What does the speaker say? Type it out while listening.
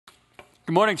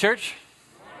Good morning, church.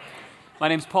 My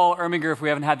name's Paul Erminger, if we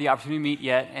haven't had the opportunity to meet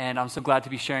yet, and I'm so glad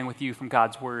to be sharing with you from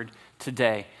God's Word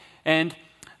today. And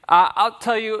I'll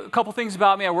tell you a couple things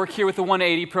about me. I work here with the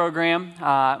 180 program.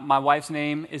 My wife's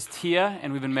name is Tia,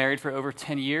 and we've been married for over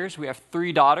 10 years. We have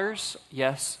 3 daughters.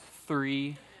 Yes,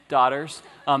 3 daughters,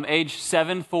 age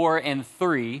 7, 4, and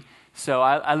 3. So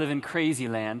I live in crazy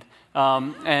land.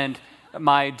 And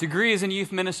my degree is in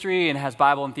youth ministry and has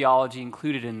Bible and theology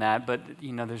included in that, but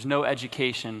there's no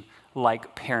education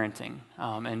like parenting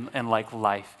and like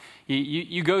life.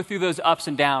 You go through those ups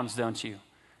and downs, don't you?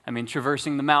 I mean,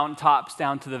 traversing the mountaintops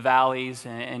down to the valleys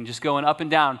and just going up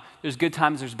and down. There's good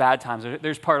times, there's bad times.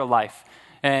 There's part of life.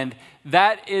 And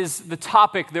that is the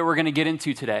topic that we're going to get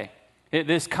into today.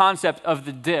 This concept of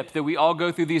the dip, that we all go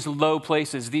through these low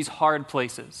places, these hard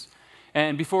places.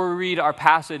 And before we read our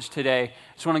passage today,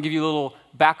 I just want to give you a little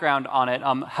background on it.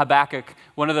 Habakkuk,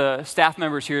 one of the staff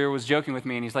members here was joking with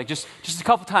me, and he's like, just a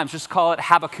couple times, just call it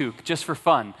Habakkuk, just for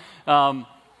fun. I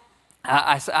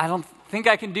don't think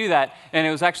I can do that. And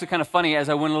it was actually kind of funny as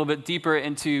I went a little bit deeper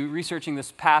into researching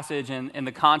this passage and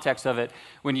the context of it.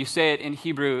 When you say it in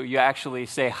Hebrew, you actually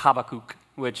say Habakkuk,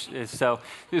 which is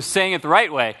saying it the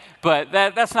right way, but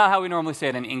that's not how we normally say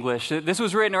it in English. This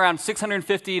was written around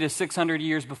 650 to 600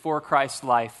 years before Christ's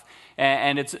life,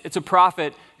 and it's a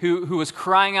prophet who was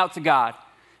crying out to God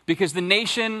because the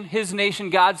nation, his nation,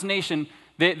 God's nation,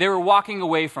 they were walking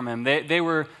away from him. They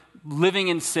were living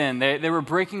in sin. They were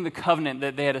breaking the covenant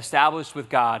that they had established with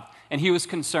God, and he was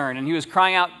concerned, and he was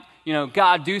crying out,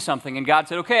 God, do something. And God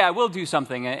said, okay, I will do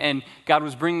something. And God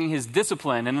was bringing his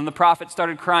discipline. And then the prophet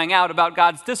started crying out about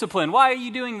God's discipline. Why are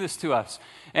you doing this to us?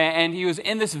 And he was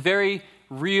in this very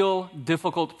real,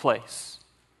 difficult place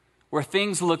where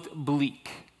things looked bleak.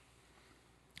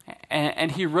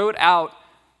 And he wrote out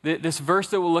this verse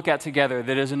that we'll look at together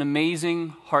that is an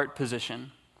amazing heart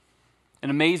position, an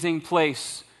amazing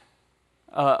place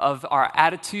of our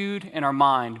attitude and our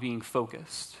mind being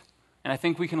focused. And I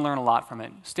think we can learn a lot from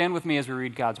it. Stand with me as we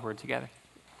read God's word together.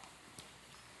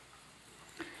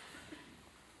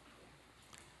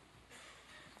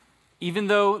 Even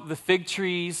though the fig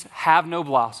trees have no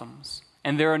blossoms,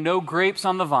 and there are no grapes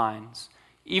on the vines,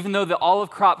 even though the olive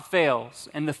crop fails,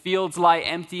 and the fields lie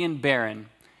empty and barren,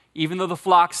 even though the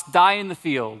flocks die in the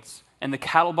fields, and the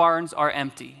cattle barns are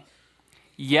empty,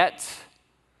 yet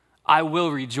I will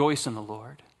rejoice in the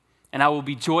Lord, and I will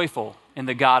be joyful in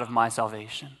the God of my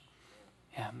salvation.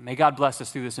 Yeah, may God bless us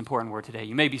through this important word today.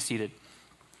 You may be seated.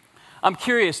 I'm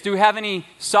curious, do we have any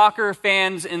soccer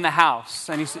fans in the house?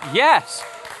 Yes.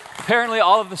 Apparently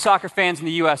all of the soccer fans in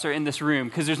the U.S. are in this room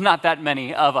because there's not that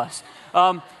many of us.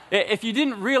 If you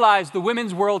didn't realize, the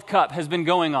Women's World Cup has been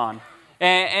going on.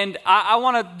 And I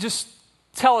want to just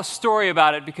tell a story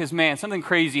about it because, man, something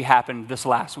crazy happened this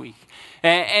last week.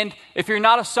 And if you're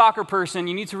not a soccer person,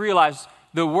 you need to realize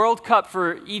the World Cup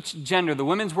for each gender, the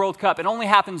Women's World Cup, it only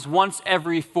happens once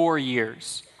every 4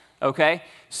 years, okay?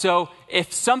 So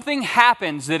if something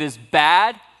happens that is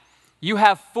bad, you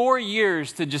have 4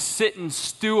 years to just sit and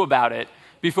stew about it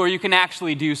before you can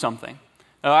actually do something,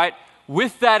 all right?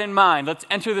 With that in mind, let's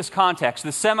enter this context, the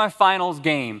semifinals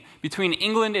game between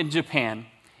England and Japan.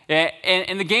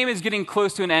 And the game is getting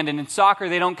close to an end. And in soccer,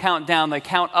 they don't count down, they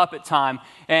count up at time.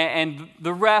 And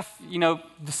the ref,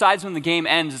 decides when the game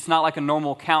ends. It's not like a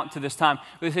normal count to this time.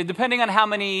 They say, depending on how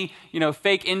many,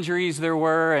 fake injuries there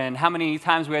were and how many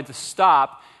times we had to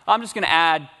stop, I'm just going to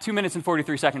add 2 minutes and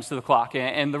 43 seconds to the clock.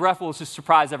 And the ref will just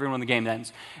surprise everyone when the game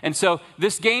ends. And so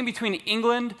this game between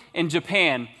England and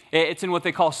Japan, it's in what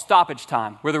they call stoppage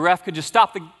time, where the ref could just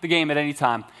stop the game at any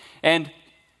time. And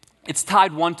it's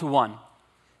tied 1-1.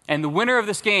 And the winner of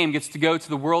this game gets to go to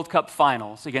the World Cup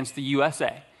finals against the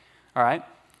USA, all right?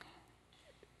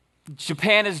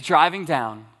 Japan is driving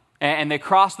down, and they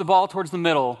cross the ball towards the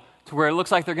middle to where it looks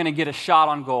like they're going to get a shot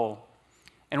on goal.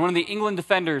 And one of the England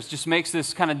defenders just makes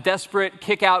this kind of desperate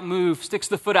kick-out move, sticks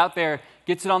the foot out there,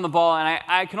 gets it on the ball. And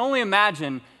I can only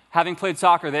imagine, having played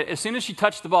soccer, that as soon as she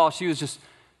touched the ball, she was just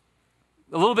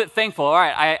a little bit thankful. All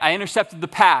right, I intercepted the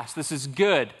pass. This is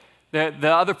good. The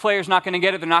other player's not going to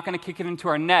get it. They're not going to kick it into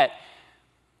our net.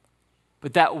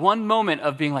 But that one moment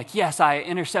of being like, yes, I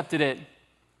intercepted it,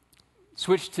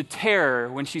 switched to terror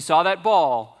when she saw that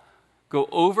ball go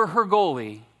over her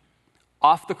goalie,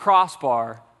 off the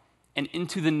crossbar, and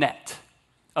into the net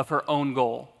of her own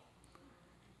goal.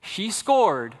 She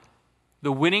scored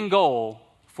the winning goal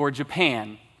for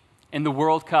Japan in the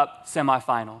World Cup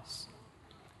semifinals.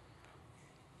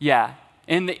 Yeah,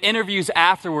 in the interviews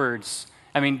afterwards,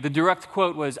 the direct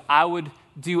quote was, I would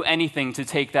do anything to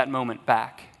take that moment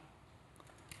back.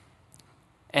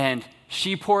 And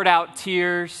she poured out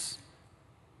tears.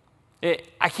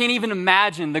 I can't even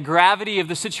imagine the gravity of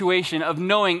the situation of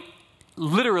knowing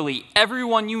literally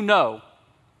everyone you know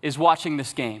is watching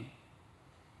this game.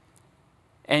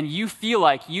 And you feel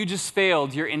like you just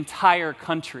failed your entire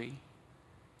country.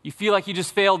 You feel like you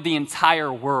just failed the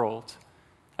entire world.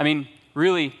 I mean,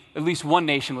 really, at least one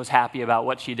nation was happy about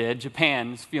what she did.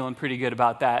 Japan's feeling pretty good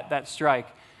about that strike.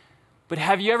 But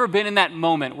have you ever been in that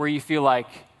moment where you feel like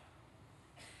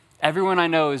everyone I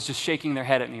know is just shaking their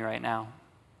head at me right now?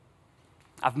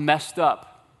 I've messed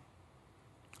up.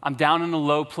 I'm down in a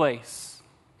low place.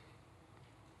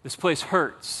 This place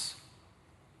hurts.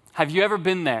 Have you ever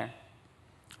been there?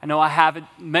 I know I have it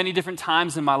many different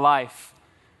times in my life.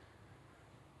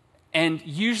 And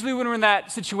usually when we're in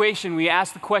that situation, we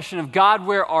ask the question of, God,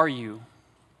 where are you?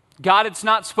 God, it's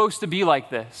not supposed to be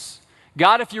like this.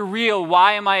 God, if you're real,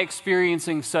 why am I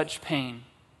experiencing such pain?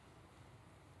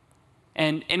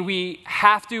 And we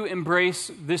have to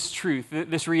embrace this truth,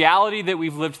 this reality that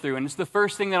we've lived through. And it's the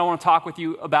first thing that I want to talk with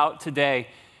you about today,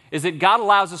 is that God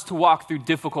allows us to walk through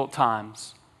difficult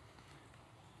times.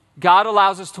 God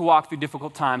allows us to walk through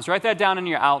difficult times. Write that down in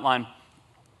your outline.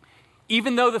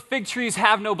 Even though the fig trees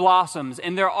have no blossoms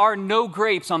and there are no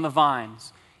grapes on the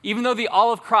vines, even though the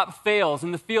olive crop fails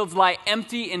and the fields lie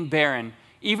empty and barren,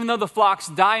 even though the flocks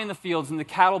die in the fields and the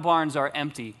cattle barns are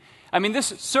empty. I mean, this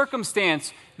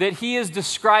circumstance that he is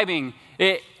describing,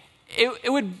 it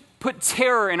would put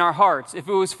terror in our hearts if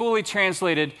it was fully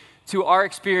translated to our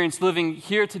experience living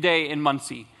here today in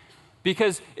Muncie.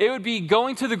 Because it would be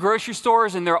going to the grocery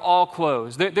stores and they're all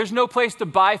closed. There's no place to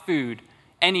buy food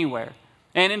anywhere.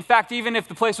 And in fact, even if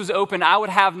the place was open, I would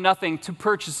have nothing to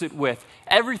purchase it with.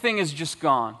 Everything is just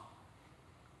gone.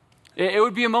 It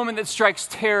would be a moment that strikes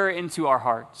terror into our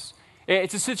hearts.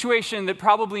 It's a situation that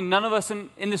probably none of us in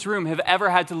this room have ever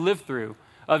had to live through,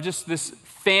 of just this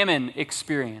famine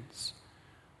experience.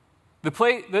 The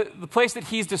place that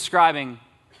he's describing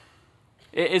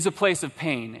is a place of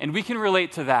pain, and we can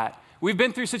relate to that. We've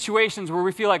been through situations where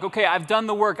we feel like, okay, I've done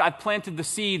the work, I've planted the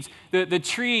seeds, the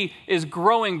tree is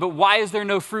growing, but why is there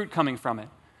no fruit coming from it?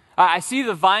 I see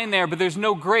the vine there, but there's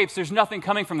no grapes, there's nothing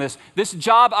coming from this. This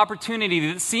job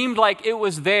opportunity that seemed like it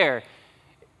was there,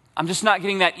 I'm just not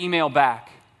getting that email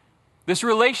back. This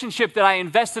relationship that I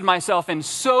invested myself in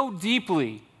so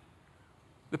deeply,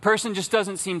 the person just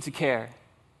doesn't seem to care.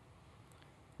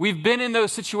 We've been in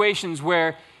those situations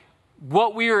where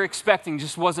what we were expecting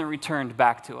just wasn't returned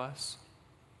back to us.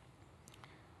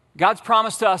 God's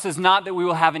promise to us is not that we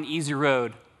will have an easy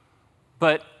road,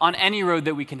 but on any road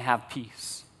that we can have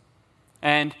peace.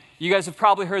 And you guys have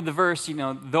probably heard the verse,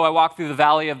 though I walk through the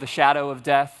valley of the shadow of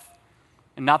death,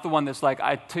 and not the one that's like,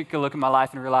 I took a look at my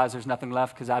life and realized there's nothing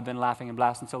left because I've been laughing and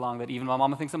blasting so long that even my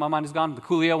mama thinks that my mind is gone. The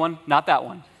Coolio one, not that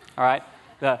one, all right?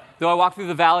 Though I walk through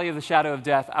the valley of the shadow of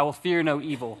death, I will fear no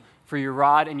evil, for your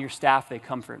rod and your staff, they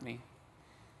comfort me.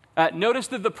 Notice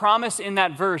that the promise in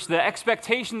that verse, the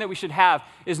expectation that we should have,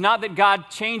 is not that God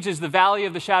changes the valley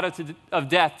of the shadow of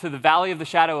death to the valley of the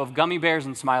shadow of gummy bears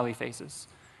and smiley faces.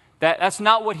 That's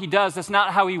not what he does. That's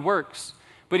not how he works.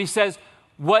 But he says,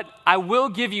 what I will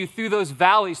give you through those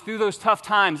valleys, through those tough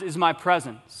times, is my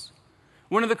presence.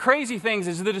 One of the crazy things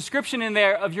is the description in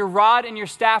there of your rod and your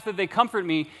staff that they comfort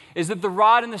me is that the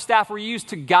rod and the staff were used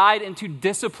to guide and to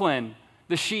discipline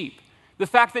the sheep. The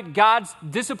fact that God's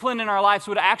discipline in our lives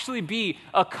would actually be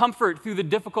a comfort through the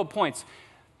difficult points.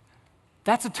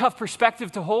 That's a tough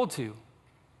perspective to hold to.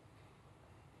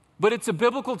 But it's a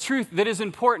biblical truth that is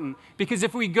important, because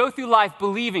if we go through life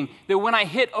believing that when I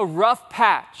hit a rough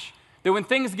patch, that when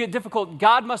things get difficult,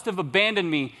 God must have abandoned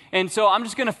me, and so I'm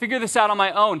just going to figure this out on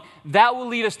my own, that will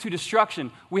lead us to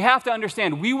destruction. We have to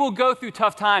understand we will go through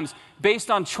tough times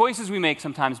based on choices we make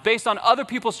sometimes, based on other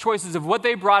people's choices of what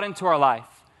they brought into our life.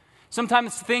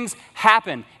 Sometimes things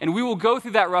happen, and we will go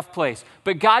through that rough place.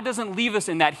 But God doesn't leave us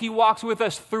in that. He walks with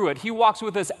us through it. He walks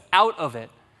with us out of it.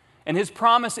 And his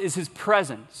promise is his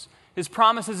presence. His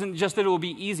promise isn't just that it will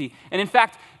be easy. And in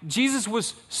fact, Jesus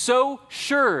was so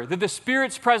sure that the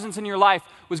Spirit's presence in your life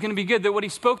was going to be good that what he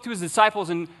spoke to his disciples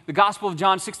in the Gospel of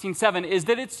John 16:7 is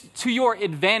that it's to your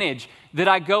advantage that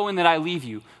I go and that I leave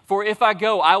you. For if I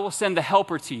go, I will send the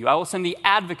Helper to you. I will send the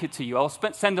Advocate to you. I will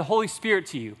send the Holy Spirit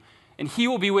to you. And he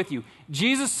will be with you.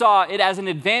 Jesus saw it as an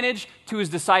advantage to his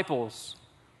disciples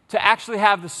to actually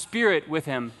have the Spirit with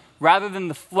him rather than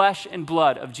the flesh and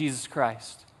blood of Jesus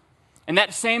Christ. And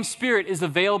that same Spirit is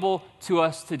available to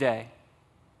us today.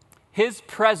 His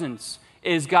presence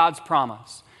is God's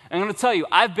promise. And I'm going to tell you,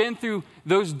 I've been through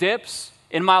those dips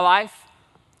in my life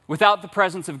without the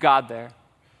presence of God there.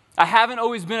 I haven't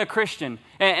always been a Christian,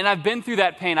 and I've been through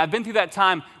that pain. I've been through that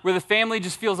time where the family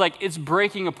just feels like it's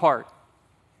breaking apart.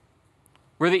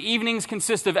 where the evenings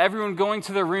consist of everyone going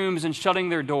to their rooms and shutting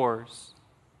their doors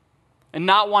and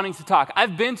not wanting to talk.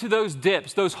 I've been to those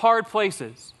dips, those hard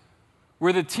places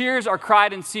where the tears are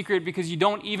cried in secret because you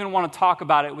don't even want to talk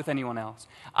about it with anyone else.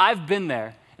 I've been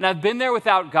there, and I've been there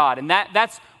without God, and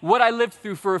that's what I lived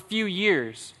through for a few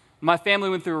years. My family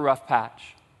went through a rough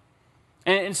patch.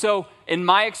 And so in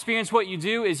my experience, what you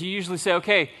do is you usually say,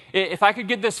 okay, if I could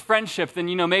get this friendship, then,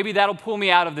 maybe that'll pull me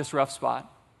out of this rough spot.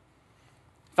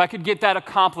 If I could get that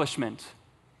accomplishment,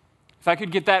 if I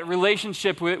could get that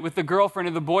relationship with the girlfriend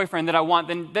or the boyfriend that I want,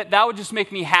 then that would just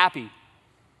make me happy.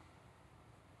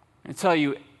 I tell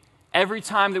you, every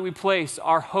time that we place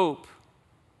our hope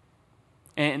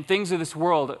in things of this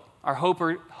world, our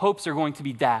hopes are going to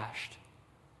be dashed.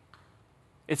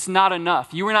 It's not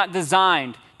enough. You were not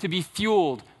designed to be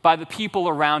fueled by the people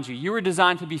around you. You were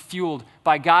designed to be fueled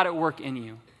by God at work in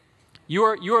you. You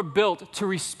are built to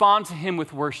respond to him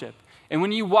with worship. And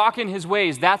when you walk in his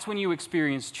ways, that's when you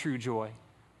experience true joy.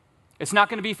 It's not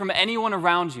going to be from anyone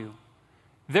around you.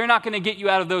 They're not going to get you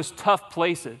out of those tough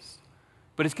places,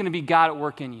 but it's going to be God at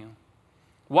work in you.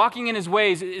 Walking in his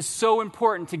ways is so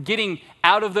important to getting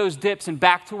out of those dips and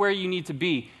back to where you need to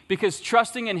be, because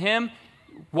trusting in him,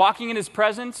 walking in his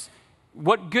presence,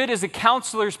 what good is a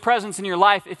counselor's presence in your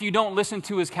life if you don't listen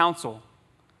to his counsel?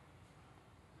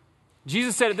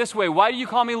 Jesus said it this way, why do you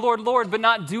call me Lord, Lord, but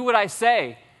not do what I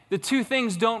say? The two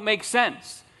things don't make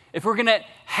sense. If we're going to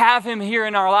have him here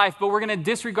in our life, but we're going to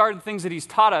disregard the things that he's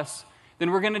taught us, then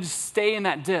we're going to just stay in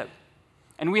that dip.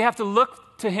 And we have to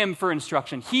look to him for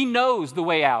instruction. He knows the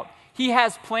way out. He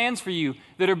has plans for you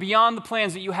that are beyond the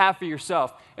plans that you have for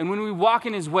yourself. And when we walk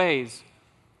in his ways,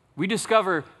 we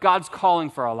discover God's calling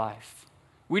for our life.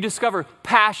 We discover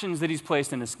passions that he's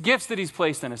placed in us, gifts that he's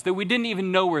placed in us that we didn't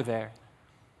even know were there.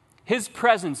 His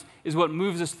presence is what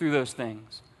moves us through those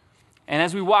things. And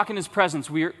as we walk in his presence,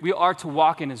 we are to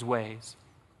walk in his ways.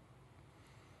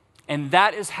 And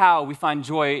that is how we find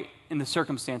joy in the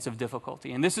circumstance of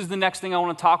difficulty. And this is the next thing I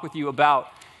want to talk with you about,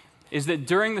 is that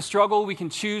during the struggle, we can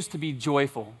choose to be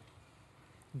joyful.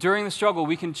 During the struggle,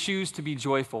 we can choose to be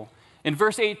joyful. In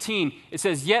verse 18, it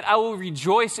says, yet I will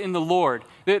rejoice in the Lord.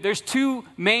 There's two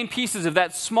main pieces of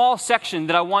that small section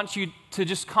that I want you to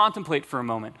just contemplate for a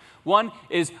moment. One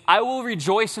is, I will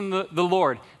rejoice in the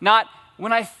Lord, not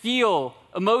when I feel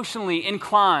emotionally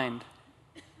inclined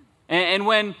and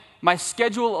when my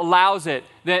schedule allows it,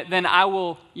 then I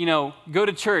will, go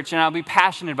to church and I'll be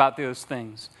passionate about those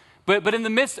things. But in the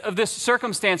midst of this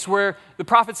circumstance where the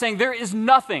prophet's saying there is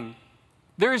nothing,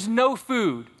 there is no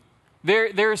food,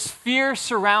 there is fear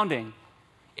surrounding.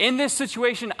 In this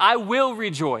situation, I will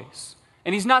rejoice.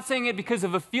 And he's not saying it because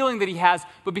of a feeling that he has,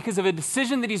 but because of a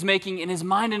decision that he's making in his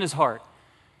mind and his heart.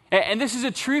 And this is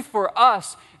a truth for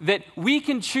us, that we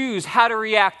can choose how to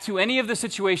react to any of the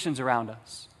situations around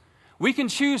us. We can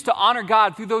choose to honor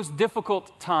God through those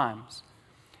difficult times.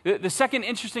 The second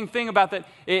interesting thing about that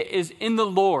is in the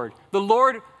Lord. The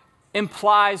Lord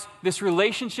implies this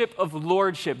relationship of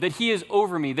lordship, that he is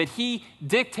over me, that he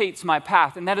dictates my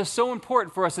path. And that is so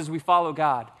important for us as we follow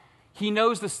God. He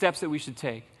knows the steps that we should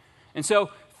take. And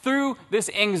so through this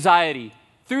anxiety,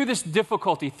 through this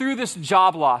difficulty, through this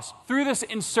job loss, through this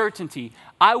uncertainty,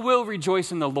 I will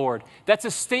rejoice in the Lord. That's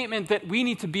a statement that we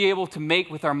need to be able to make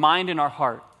with our mind and our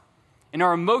heart. And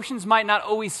our emotions might not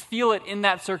always feel it in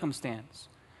that circumstance.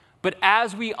 But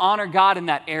as we honor God in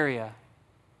that area,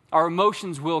 our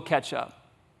emotions will catch up.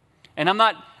 And I'm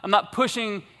not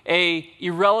pushing a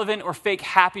irrelevant or fake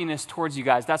happiness towards you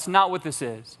guys. That's not what this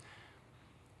is.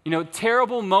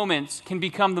 Terrible moments can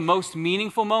become the most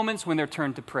meaningful moments when they're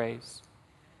turned to praise.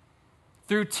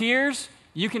 Through tears,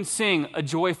 you can sing a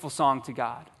joyful song to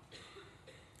God.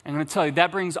 I'm going to tell you, that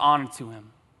brings honor to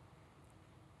him.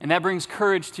 And that brings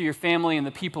courage to your family and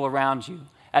the people around you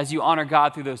as you honor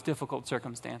God through those difficult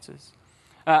circumstances.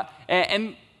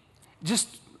 And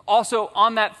just also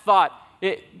on that thought,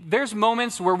 there's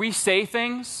moments where we say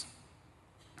things,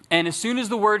 and as soon as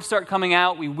the words start coming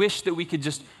out, we wish that we could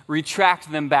just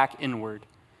retract them back inward.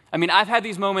 I mean, I've had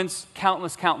these moments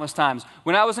countless times.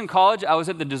 When I was in college, I was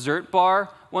at the dessert bar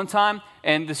one time,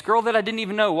 and this girl that I didn't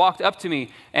even know walked up to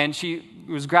me, and she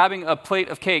was grabbing a plate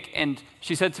of cake, and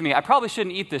she said to me, I probably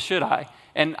shouldn't eat this, should I?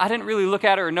 And I didn't really look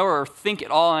at her or know her or think at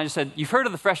all, and I just said, you've heard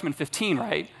of the freshman 15,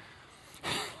 right?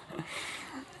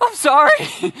 I'm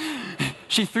sorry.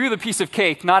 She threw the piece of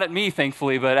cake, not at me,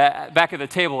 thankfully, but back at the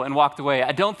table and walked away.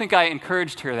 I don't think I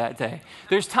encouraged her that day.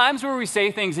 There's times where we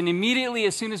say things, and immediately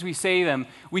as soon as we say them,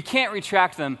 we can't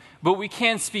retract them, but we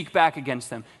can speak back against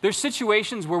them. There's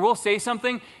situations where we'll say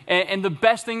something, and the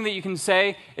best thing that you can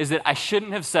say is that I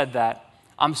shouldn't have said that.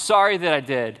 I'm sorry that I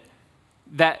did.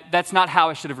 That's not how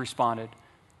I should have responded.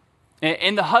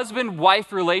 In the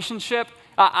husband-wife relationship,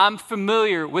 I'm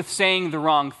familiar with saying the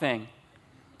wrong thing.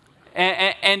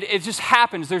 And it just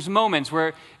happens. There's moments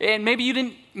where, and maybe I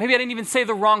didn't even say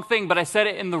the wrong thing, but I said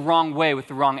it in the wrong way with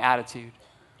the wrong attitude.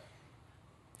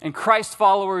 And Christ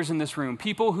followers in this room,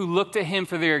 people who look to him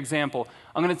for their example,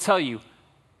 I'm going to tell you,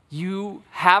 you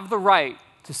have the right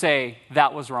to say,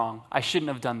 that was wrong. I shouldn't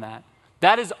have done that.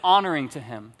 That is honoring to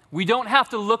him. We don't have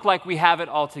to look like we have it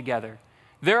all together.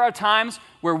 There are times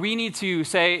where we need to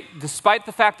say, despite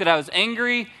the fact that I was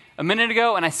angry a minute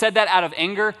ago and I said that out of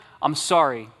anger, I'm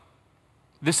sorry.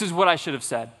 This is what I should have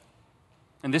said.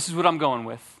 And this is what I'm going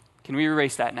with. Can we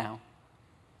erase that now?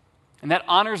 And that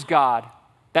honors God.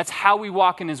 That's how we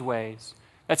walk in his ways.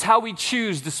 That's how we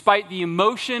choose, despite the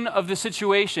emotion of the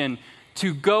situation,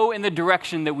 to go in the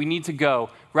direction that we need to go,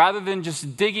 rather than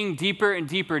just digging deeper and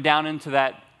deeper down into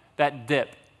that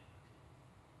dip,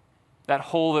 that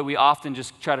hole that we often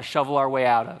just try to shovel our way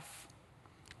out of.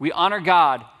 We honor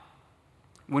God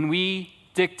when we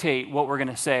dictate what we're going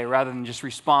to say, rather than just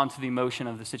respond to the emotion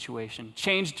of the situation.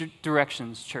 Change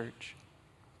directions, church.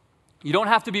 You don't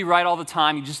have to be right all the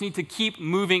time. You just need to keep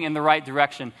moving in the right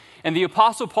direction. And the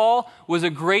Apostle Paul was a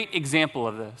great example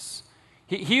of this.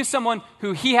 He is someone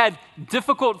who he had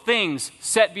difficult things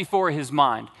set before his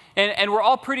mind. And we're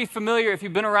all pretty familiar, if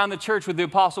you've been around the church, with the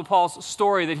Apostle Paul's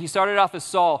story that he started off as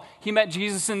Saul. He met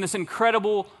Jesus in this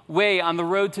incredible way on the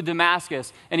road to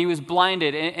Damascus, and he was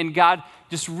blinded, and God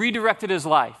just redirected his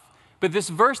life. But this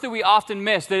verse that we often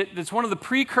miss, that's one of the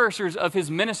precursors of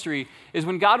his ministry, is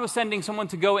when God was sending someone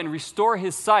to go and restore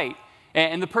his sight,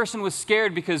 and the person was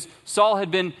scared because Saul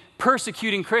had been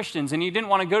persecuting Christians, and he didn't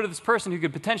want to go to this person who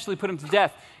could potentially put him to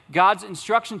death. God's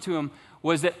instruction to him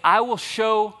was that I will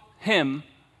show him,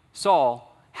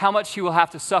 Saul, how much he will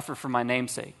have to suffer for my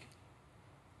name's sake.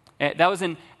 That was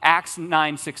in Acts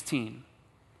 9:16.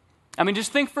 I mean,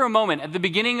 just think for a moment. At the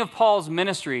beginning of Paul's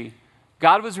ministry,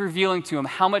 God was revealing to him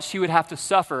how much he would have to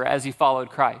suffer as he followed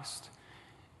Christ.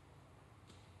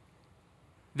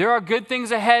 There are good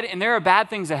things ahead and there are bad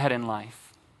things ahead in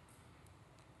life.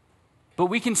 But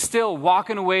we can still walk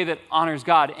in a way that honors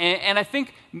God. And I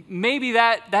think maybe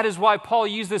that is why Paul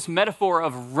used this metaphor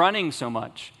of running so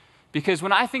much. Because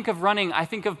when I think of running, I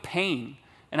think of pain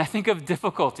and I think of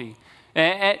difficulty.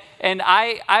 And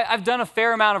I've done a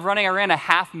fair amount of running. I ran a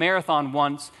half marathon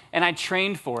once and I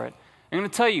trained for it. I'm going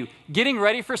to tell you, getting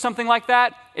ready for something like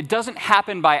that, it doesn't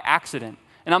happen by accident.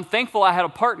 And I'm thankful I had a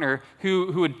partner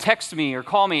who would text me or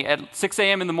call me at 6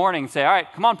 a.m. in the morning and say, all right,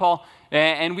 come on, Paul.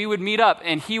 And we would meet up,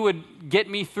 and he would get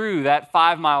me through that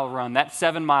 5-mile run, that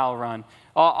 7-mile run,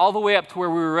 all the way up to where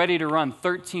we were ready to run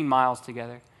 13 miles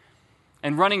together.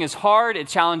 And running is hard. It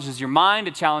challenges your mind.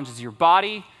 It challenges your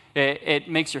body. It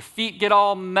makes your feet get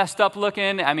all messed up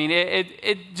looking. I mean,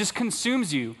 it just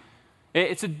consumes you.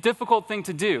 It's a difficult thing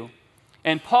to do.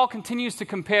 And Paul continues to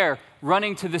compare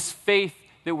running to this faith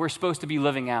that we're supposed to be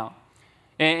living out.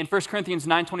 In 1 Corinthians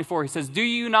 9:24, he says, do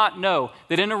you not know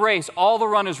that in a race all the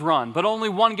runners run, but only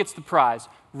one gets the prize?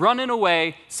 Run in a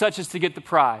way such as to get the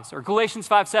prize. Or Galatians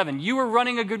 5:7, you are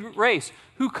running a good race.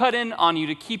 Who cut in on you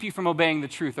to keep you from obeying the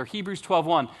truth? Or Hebrews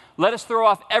 12:1, let us throw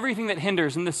off everything that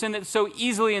hinders and the sin that so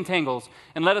easily entangles,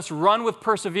 and let us run with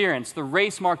perseverance the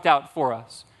race marked out for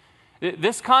us.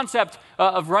 This concept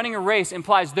of running a race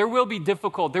implies there will be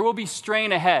difficult, there will be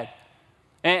strain ahead.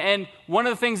 And one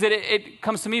of the things that it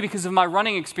comes to me because of my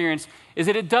running experience is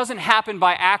that it doesn't happen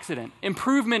by accident.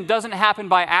 Improvement doesn't happen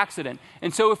by accident.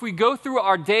 And so if we go through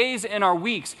our days and our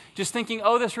weeks just thinking,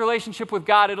 oh, this relationship with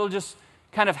God, it'll just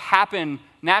kind of happen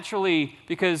naturally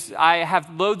because I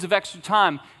have loads of extra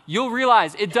time, you'll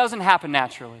realize it doesn't happen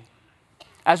naturally.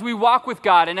 As we walk with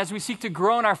God and as we seek to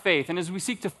grow in our faith and as we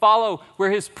seek to follow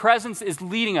where his presence is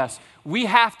leading us, we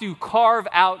have to carve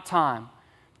out time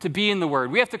to be in the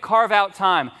Word. We have to carve out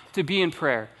time to be in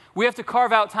prayer. We have to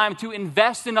carve out time to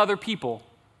invest in other people.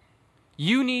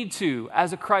 You need to,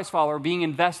 as a Christ follower, be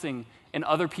investing in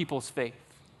other people's faith.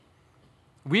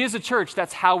 We as a church,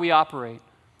 that's how we operate.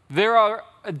 There are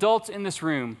adults in this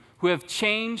room who have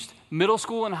changed middle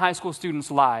school and high school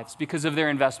students' lives because of their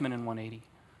investment in 180.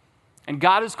 And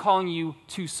God is calling you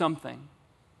to something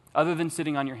other than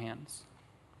sitting on your hands,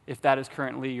 if that is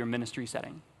currently your ministry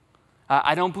setting.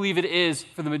 I don't believe it is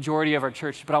for the majority of our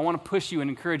church, but I want to push you and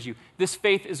encourage you. This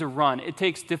faith is a run. It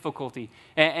takes difficulty.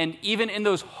 And even in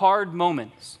those hard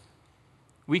moments,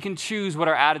 we can choose what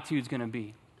our attitude is going to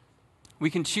be. We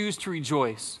can choose to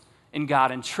rejoice in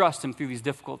God and trust him through these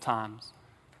difficult times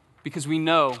because we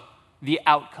know the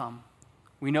outcome.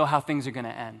 We know how things are going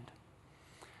to end.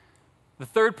 The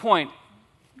third point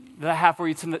that I have for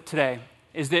you today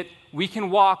is that we can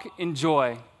walk in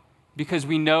joy because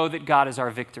we know that God is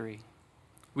our victory.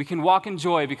 We can walk in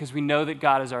joy because we know that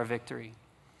God is our victory.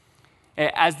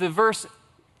 As the verse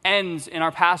ends in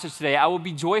our passage today, I will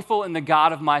be joyful in the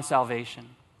God of my salvation.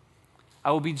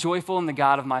 I will be joyful in the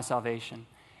God of my salvation.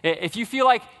 If you feel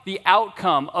like the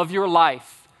outcome of your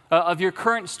life, of your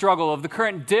current struggle, of the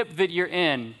current dip that you're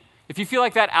in, if you feel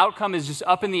like that outcome is just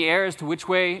up in the air as to which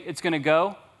way it's going to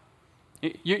go,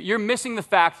 you're missing the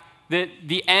fact that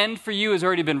the end for you has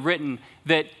already been written,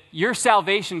 that your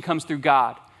salvation comes through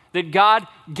God, that God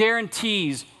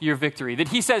guarantees your victory, that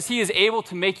he says he is able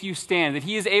to make you stand, that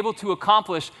he is able to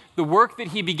accomplish the work that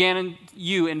he began in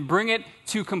you and bring it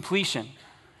to completion,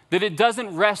 that it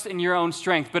doesn't rest in your own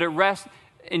strength, but it rests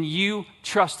in you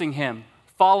trusting him,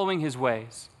 following his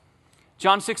ways.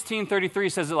 John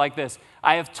 16:33 says it like this: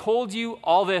 I have told you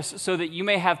all this so that you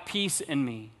may have peace in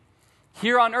me.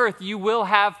 Here on earth you will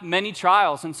have many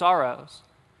trials and sorrows,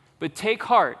 but take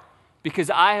heart because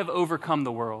I have overcome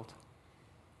the world.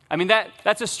 I mean,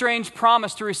 that's a strange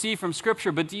promise to receive from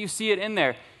Scripture, but do you see it in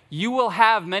there? You will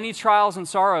have many trials and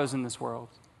sorrows in this world.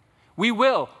 We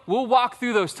will. We'll walk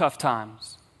through those tough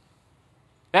times.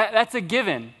 That's a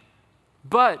given.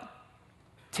 But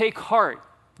take heart.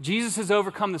 Jesus has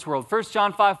overcome this world. 1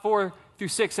 John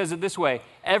 5:4-6 says it this way: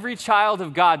 every child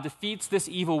of God defeats this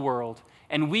evil world,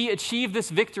 and we achieve this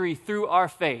victory through our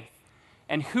faith.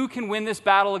 And who can win this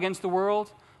battle against the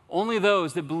world? Only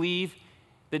those that believe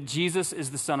that Jesus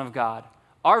is the Son of God.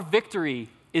 Our victory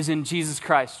is in Jesus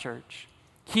Christ, church.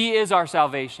 He is our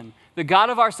salvation. The God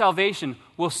of our salvation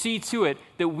will see to it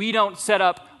that we don't set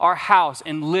up our house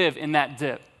and live in that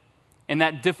dip, in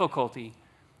that difficulty.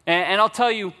 And I'll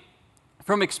tell you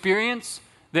from experience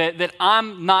that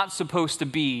I'm not supposed to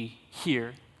be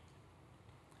here.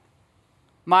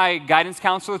 My guidance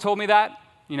counselor told me that.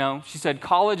 She said,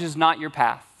 college is not your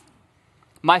path.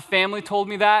 My family told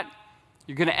me that.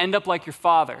 You're going to end up like your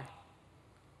father.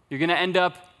 You're going to end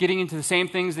up getting into the same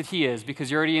things that he is because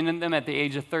you're already in them at the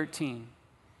age of 13.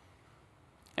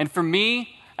 And for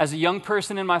me, as a young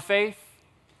person in my faith,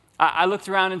 I looked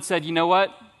around and said, you know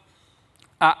what?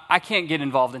 I can't get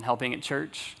involved in helping at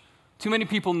church. Too many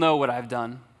people know what I've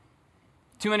done.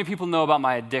 Too many people know about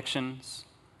my addictions.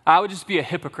 I would just be a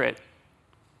hypocrite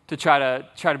to try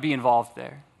to be involved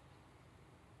there.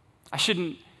 I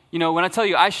shouldn't, when I tell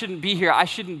you I shouldn't be here, I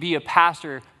shouldn't be a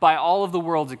pastor by all of the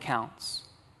world's accounts.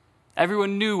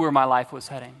 Everyone knew where my life was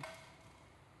heading.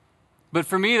 But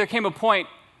for me, there came a point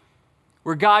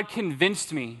where God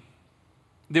convinced me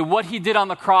that what he did on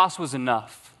the cross was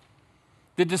enough.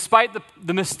 That despite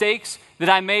the mistakes that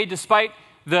I made, despite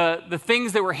the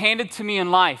things that were handed to me in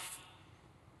life,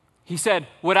 he said,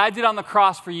 what I did on the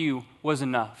cross for you was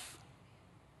enough.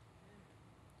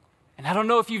 And I don't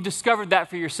know if you've discovered that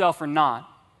for yourself or not.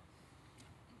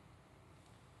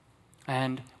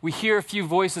 And we hear a few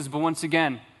voices, but once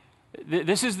again,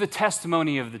 this is the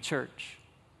testimony of the church.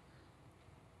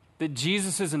 That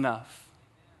Jesus is enough.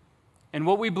 And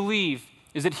what we believe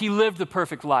is that he lived the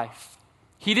perfect life.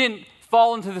 He didn't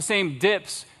fall into the same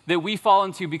dips that we fall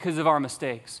into because of our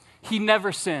mistakes. He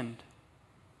never sinned.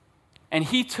 And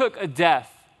he took a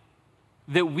death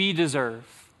that we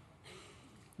deserve.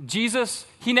 Jesus,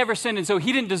 he never sinned, and so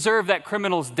he didn't deserve that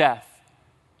criminal's death.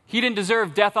 He didn't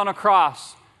deserve death on a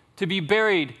cross, to be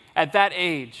buried at that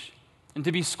age, and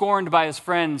to be scorned by his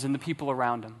friends and the people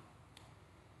around him.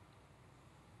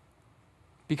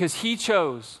 Because he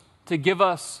chose to give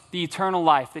us the eternal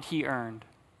life that he earned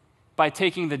by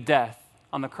taking the death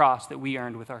on the cross that we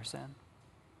earned with our sin.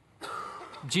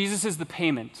 Jesus is the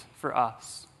payment for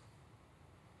us.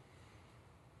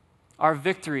 Our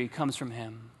victory comes from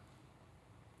him.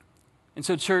 And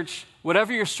so, church,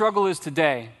 whatever your struggle is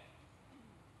today,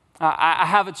 I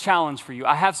have a challenge for you.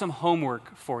 I have some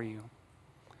homework for you.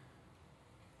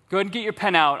 Go ahead and get your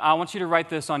pen out. I want you to write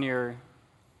this on your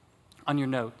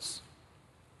notes.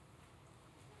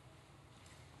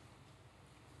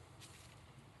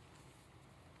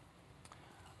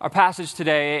 Our passage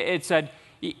today, it said,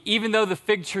 even though the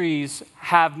fig trees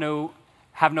have no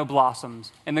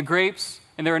blossoms, and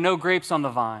there are no grapes on the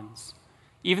vines,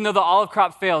 even though the olive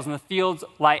crop fails and the fields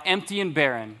lie empty and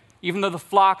barren, even though the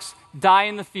flocks die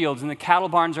in the fields and the cattle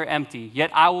barns are empty,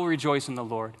 yet I will rejoice in the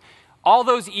Lord. All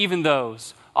those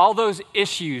all those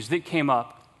issues that came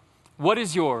up, what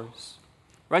is yours?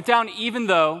 Write down even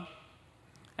though,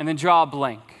 and then draw a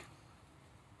blank.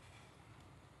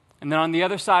 And then on the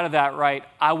other side of that, write,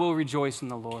 I will rejoice in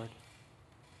the Lord.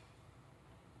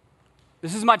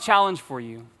 This is my challenge for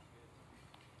you.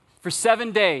 For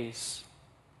 7 days,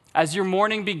 as your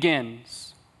morning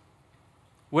begins,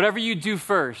 whatever you do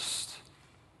first,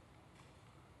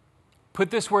 put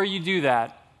this where you do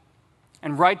that,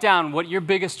 and write down what your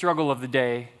biggest struggle of the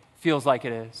day feels like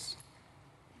it is.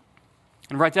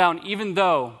 And write down, even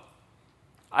though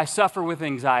I suffer with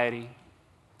anxiety,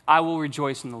 I will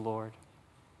rejoice in the Lord.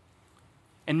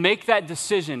 And make that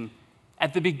decision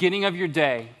at the beginning of your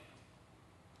day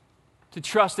to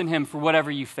trust in Him for whatever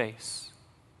you face.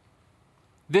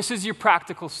 This is your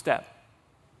practical step.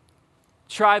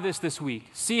 Try this week.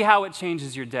 See how it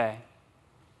changes your day.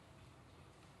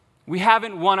 We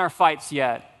haven't won our fights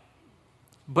yet,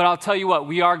 but I'll tell you what,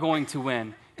 we are going to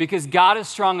win because God is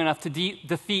strong enough to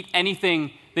defeat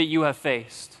anything that you have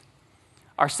faced.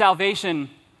 Our salvation,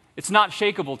 it's not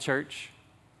shakable, church.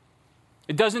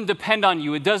 It doesn't depend on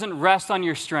you. It doesn't rest on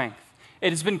your strength. It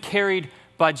has been carried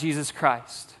by Jesus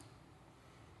Christ.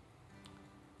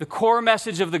 The core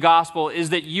message of the gospel is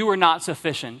that you are not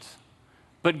sufficient,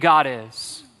 but God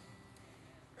is.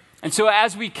 And so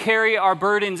as we carry our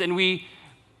burdens and we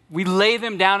lay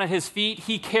them down at His feet,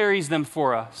 He carries them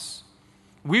for us.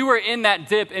 We were in that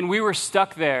dip and we were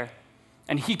stuck there,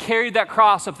 and He carried that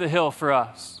cross up the hill for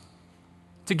us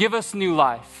to give us new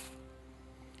life.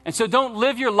 And so don't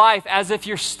live your life as if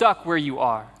you're stuck where you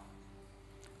are.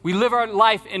 We live our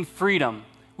life in freedom.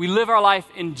 We live our life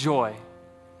in joy.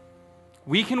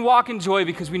 We can walk in joy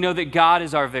because we know that God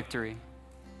is our victory,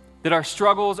 that our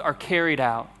struggles are carried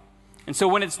out. And so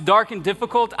when it's dark and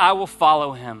difficult, I will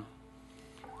follow Him.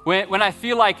 When I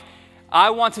feel like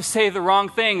I want to say the wrong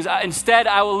things, instead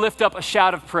I will lift up a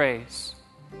shout of praise.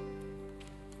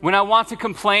 When I want to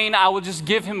complain, I will just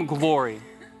give Him glory.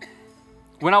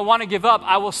 When I want to give up,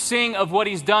 I will sing of what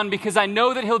He's done because I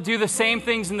know that He'll do the same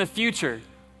things in the future.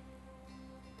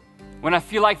 When I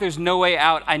feel like there's no way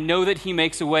out, I know that He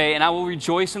makes a way, and I will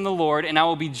rejoice in the Lord, and I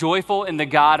will be joyful in the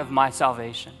God of my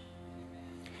salvation.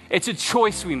 It's a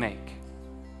choice we make.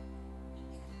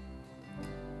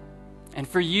 And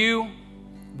for you,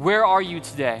 where are you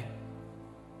today?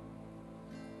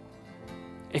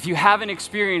 If you haven't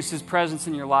experienced His presence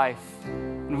in your life,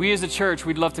 and we as a church,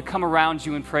 we'd love to come around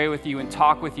you and pray with you and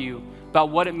talk with you about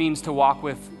what it means to walk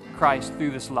with Christ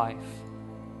through this life.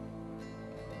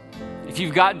 If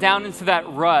you've got down into that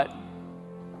rut,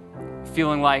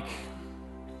 feeling like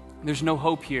there's no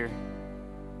hope here,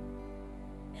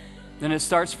 then it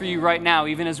starts for you right now,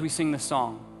 even as we sing the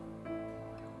song.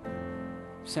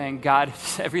 Saying, God,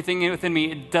 everything within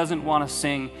me, it doesn't want to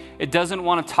sing. It doesn't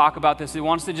want to talk about this. It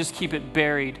wants to just keep it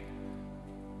buried.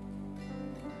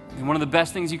 And one of the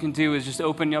best things you can do is just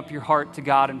open up your heart to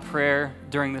God in prayer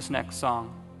during this next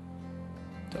song.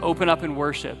 To open up in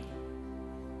worship.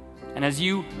 And as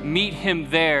you meet Him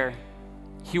there,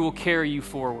 He will carry you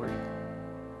forward.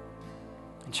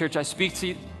 And church, I speak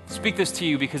this to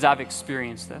you because I've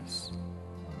experienced this.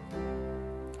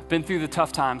 I've been through the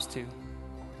tough times too.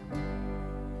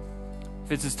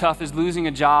 If it's as tough as losing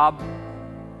a job,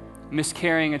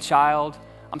 miscarrying a child,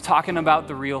 I'm talking about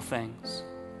the real things.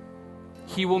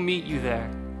 He will meet you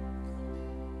there.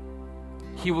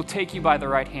 He will take you by the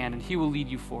right hand and He will lead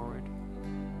you forward.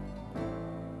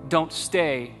 Don't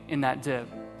stay in that dip,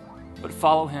 but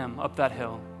follow Him up that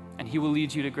hill, and He will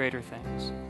lead you to greater things.